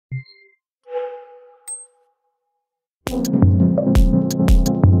Hi,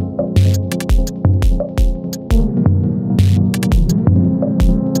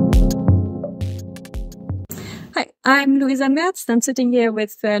 I'm Louisa Merz. I'm sitting here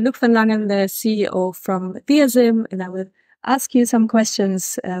with Luc van Langen, the CEO from ViaZym, and I will ask you some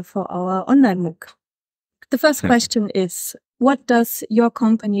questions for our online MOOC. The first question is, what does your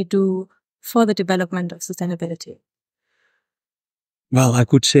company do for the development of sustainability? Well, I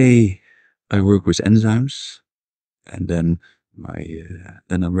could say I work with enzymes, and then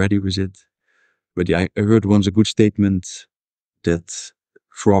I'm ready with it. But yeah, I heard once a good statement that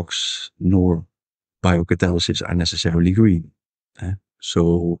frogs nor biocatalysis are necessarily green.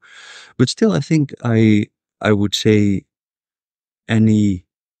 But still, I think I would say any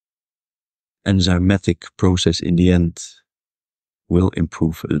enzymatic process in the end will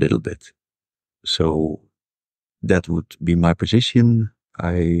improve a little bit. So that would be my position.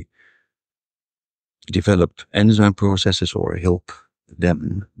 I develop enzyme processes or help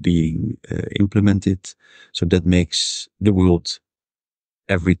them being implemented. So that makes the world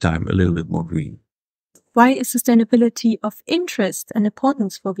every time a little bit more green. Why is sustainability of interest and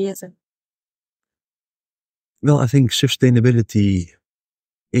importance for ViaZym? Well, I think sustainability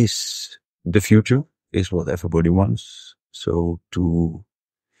is the future, is what everybody wants. So to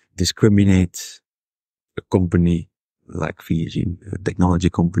discriminate a company like ViaZym, a technology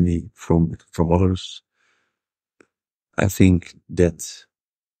company from others, I think that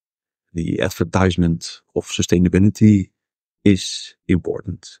the advertisement of sustainability is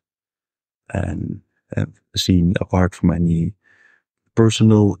important. And seen apart from any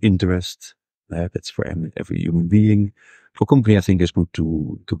personal interest, that's for every human being. For a company, I think it's good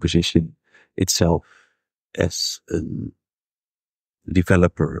to position itself as a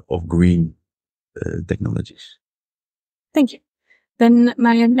developer of green technologies. Thank you. Then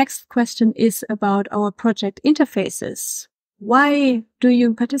my next question is about our project interfaces. Why do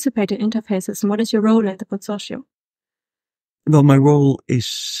you participate in interfaces, and what is your role at the consortium? Well, my role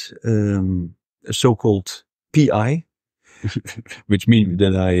is a so-called PI, which means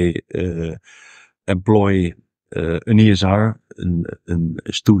that I employ an ESR,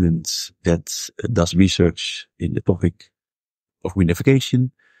 a student that does research in the topic of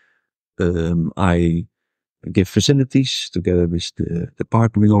greenification. I give facilities together with the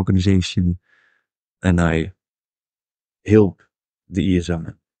partnering organization, and I help the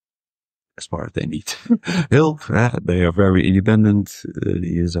ESR as far as they need help. They are very independent, the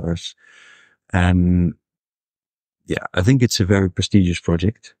ESRs. And yeah, I think it's a very prestigious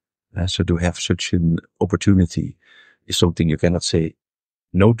project. So to have such an opportunity is something you cannot say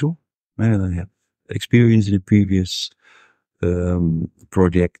no to. I have experience in the previous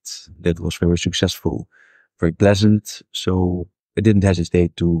project that was very successful, very pleasant. So I didn't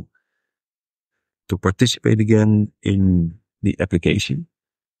hesitate to participate again in the application,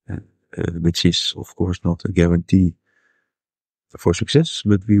 which is of course not a guarantee for success,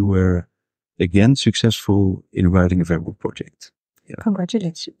 but we were again successful in writing a very good project. Yeah.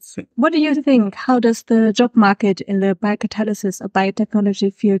 Congratulations. What do you think? How does the job market in the biocatalysis or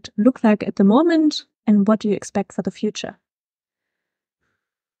biotechnology field look like at the moment? And what do you expect for the future?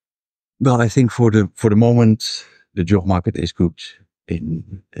 Well, I think for the moment, the job market is good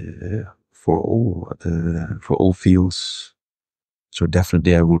for all fields. So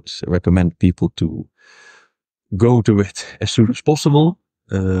definitely I would recommend people to go to it as soon as possible.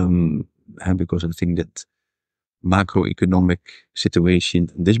 And because I think that macroeconomic situation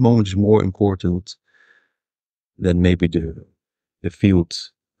in this moment is more important than maybe the field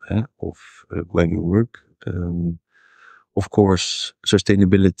of where you work. Of course,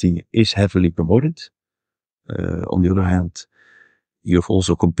 sustainability is heavily promoted. On the other hand, you have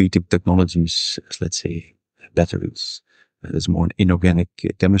also competing technologies, as let's say batteries. There's more an inorganic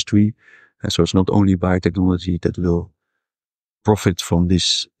chemistry. So it's not only biotechnology that will profit from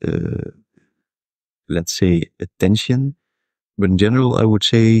this, let's say, attention. But in general, I would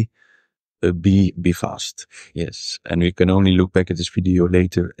say be fast. Yes. And we can only look back at this video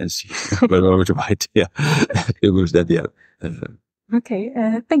later and see whether I was right. Yeah, it was that. Yeah. Okay.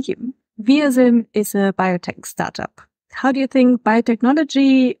 Thank you. ViaZym is a biotech startup. How do you think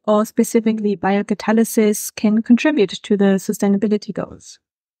biotechnology, or specifically biocatalysis, can contribute to the sustainability goals?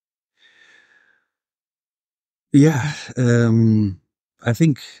 Yeah, I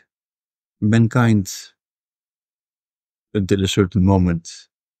think mankind, until a certain moment,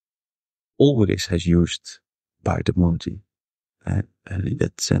 always has used biotechnology, and in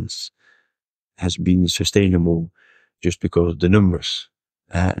that sense has been sustainable just because of the numbers.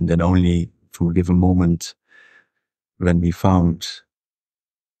 And then only from a given moment, when we found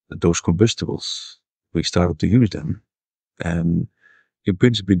those combustibles, we started to use them. And in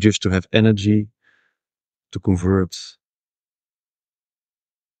principle, just to have energy to convert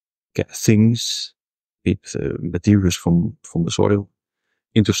things, materials from the soil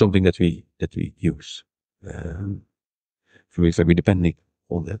into something that we use. We're very depending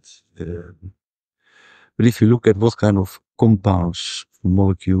on that. But if you look at what kind of compounds,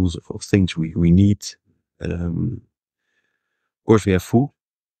 molecules of things we need, of course we have food.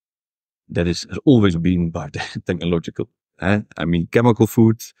 That has always been biotechnological. I mean, chemical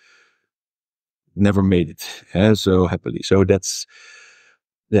food never made it so happily. So that's,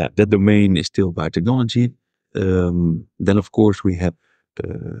 that domain is still biotechnology. Then of course we have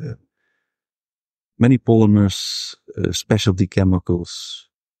many polymers, specialty chemicals,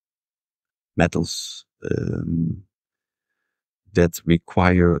 metals, that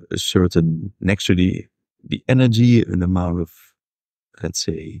require a certain, next to the energy, an amount of, let's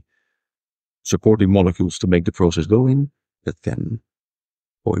say, supporting molecules to make the process go in, that can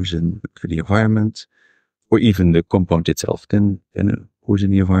poison the environment, or even the compound itself can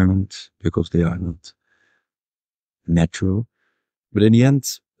poison the environment because they are not natural. But in the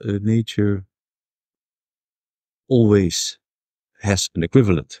end, nature always has an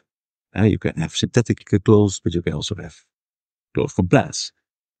equivalent. You can have synthetic clothes, but you can also have clothes from plants.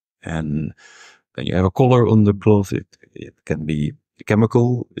 And then you have a color on the cloth. It can be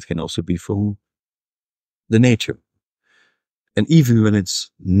chemical. It can also be from the nature. And even when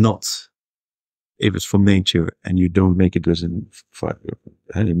it's not, if it's from nature and you don't make it you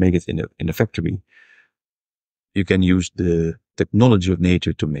make it in a factory, you can use the technology of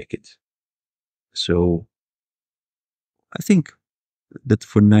nature to make it. So I think that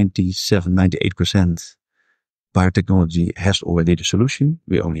for 97, 98%, biotechnology has already the solution.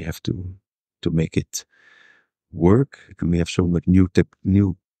 We only have to make it work. And we have so much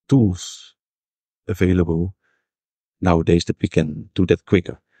new tools available nowadays that we can do that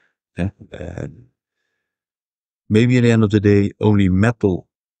quicker. And maybe at the end of the day, only metal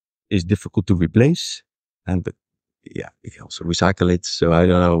is difficult to replace. But yeah, we can also recycle it. So I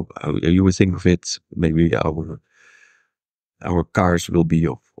don't know how you would think of it. Maybe our cars will be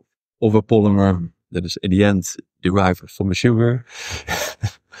of a polymer that is in the end derived from a sugar.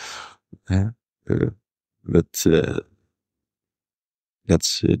 But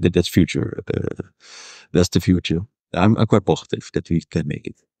that's future. That's the future. I'm quite positive that we can make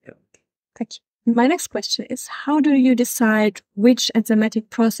it. Yeah. Thank you. My next question is, how do you decide which enzymatic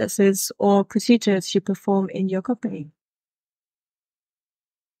processes or procedures you perform in your company?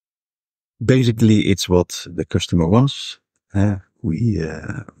 Basically, it's what the customer wants. Of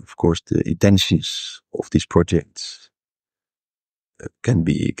course, the intentions of these projects can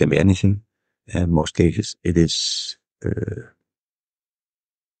be anything. In most cases, it is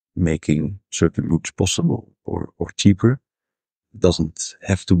making certain routes possible or cheaper. It doesn't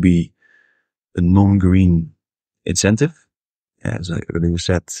have to be a non-green incentive. As I earlier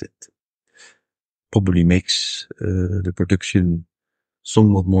said, it probably makes the production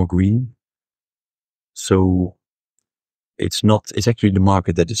somewhat more green. So it's actually the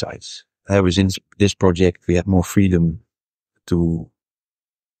market that decides. Within this project, we had more freedom to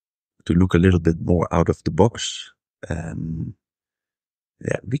look a little bit more out of the box. And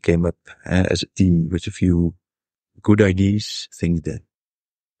we came up as a team with a few good ideas, things that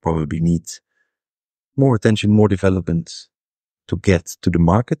probably need more attention, more development to get to the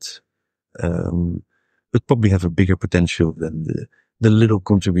market. But probably have a bigger potential than the little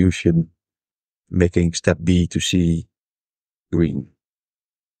contribution making step B to C green.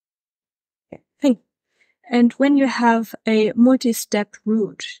 Thank you. And when you have a multi-step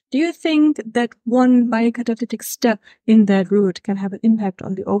route, do you think that one biocatalytic step in that route can have an impact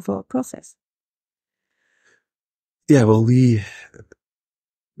on the overall process? Yeah, well, we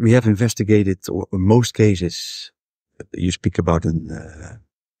have investigated, or in most cases, you speak about a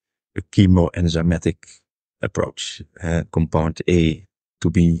chemoenzymatic approach. Compound A to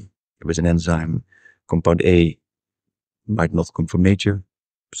B with an enzyme. Compound A might not come from nature.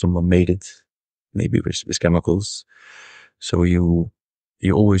 Someone made it, maybe with chemicals. So you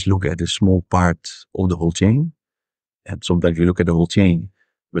always look at a small part of the whole chain. And sometimes you look at the whole chain,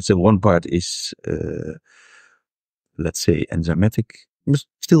 but still one part is, let's say, enzymatic. But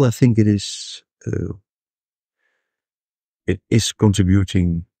still, I think it is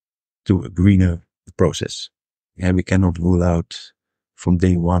contributing to a greener process. And we cannot rule out from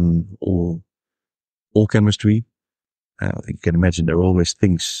day one all chemistry. I think you can imagine there are always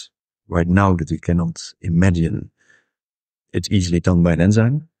things right now that we cannot imagine. It's easily done by an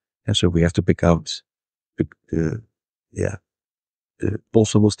enzyme. And so we have to pick out the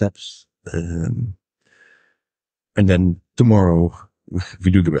possible steps. and then tomorrow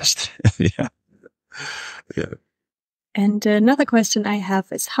we do the rest. Yeah. Yeah. And another question I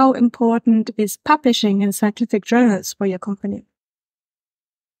have is, how important is publishing in scientific journals for your company?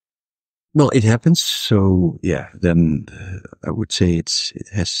 Well, it happens. So yeah, then I would say it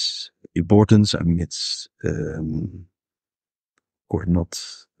has importance. I mean, it's of course not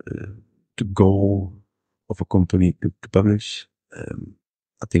the goal of a company to publish.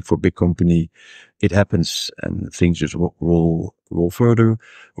 I think for a big company, it happens and things just roll further.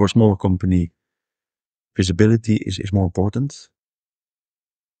 For a smaller company, visibility is more important.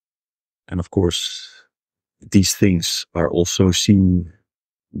 And of course, these things are also seen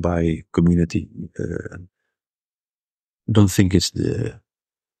by community. Don't think it's the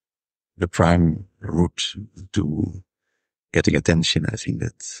prime route to getting attention. I think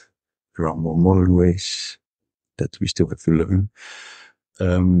that there are more modern ways that we still have to learn.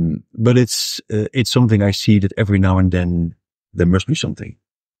 But it's something I see that every now and then there must be something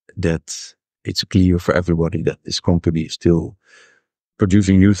that it's clear for everybody that this company is still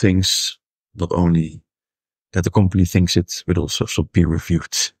producing new things, not only that the company thinks it, but also some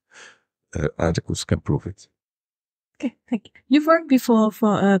peer-reviewed articles can prove it. Okay, thank you. You've worked before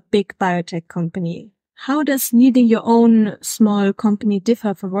for a big biotech company. How does needing your own small company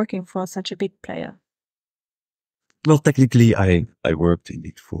differ from working for such a big player? Well, technically, I worked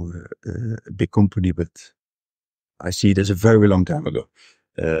indeed for a big company, but I see it as a very long time ago.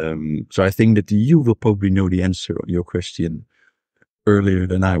 So I think that you will probably know the answer on your question earlier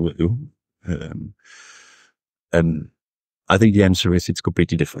than I will do. And I think the answer is it's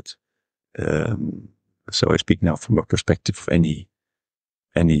completely different. So I speak now from a perspective of any,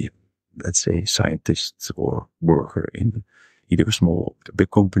 let's say, scientist or worker in either a small or a big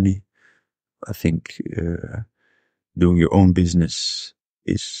company. I think doing your own business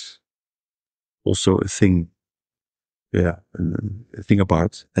is also a thing, a thing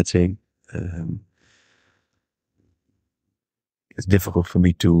apart, let's say. It's difficult for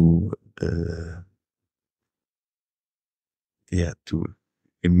me to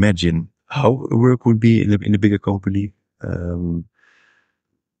imagine how work would be in a bigger company.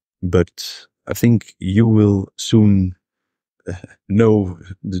 But I think you will soon know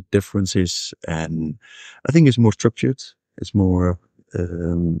the differences, and I think it's more structured. It's more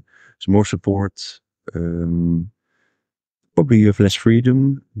support. Probably you have less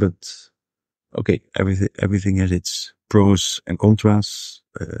freedom, but okay, everything has its pros and contras.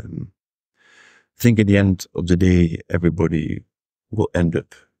 I think at the end of the day, everybody will end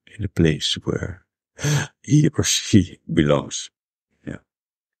up in a place where he or she belongs. Yeah.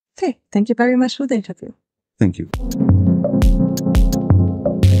 Okay, thank you very much for the interview. Thank you.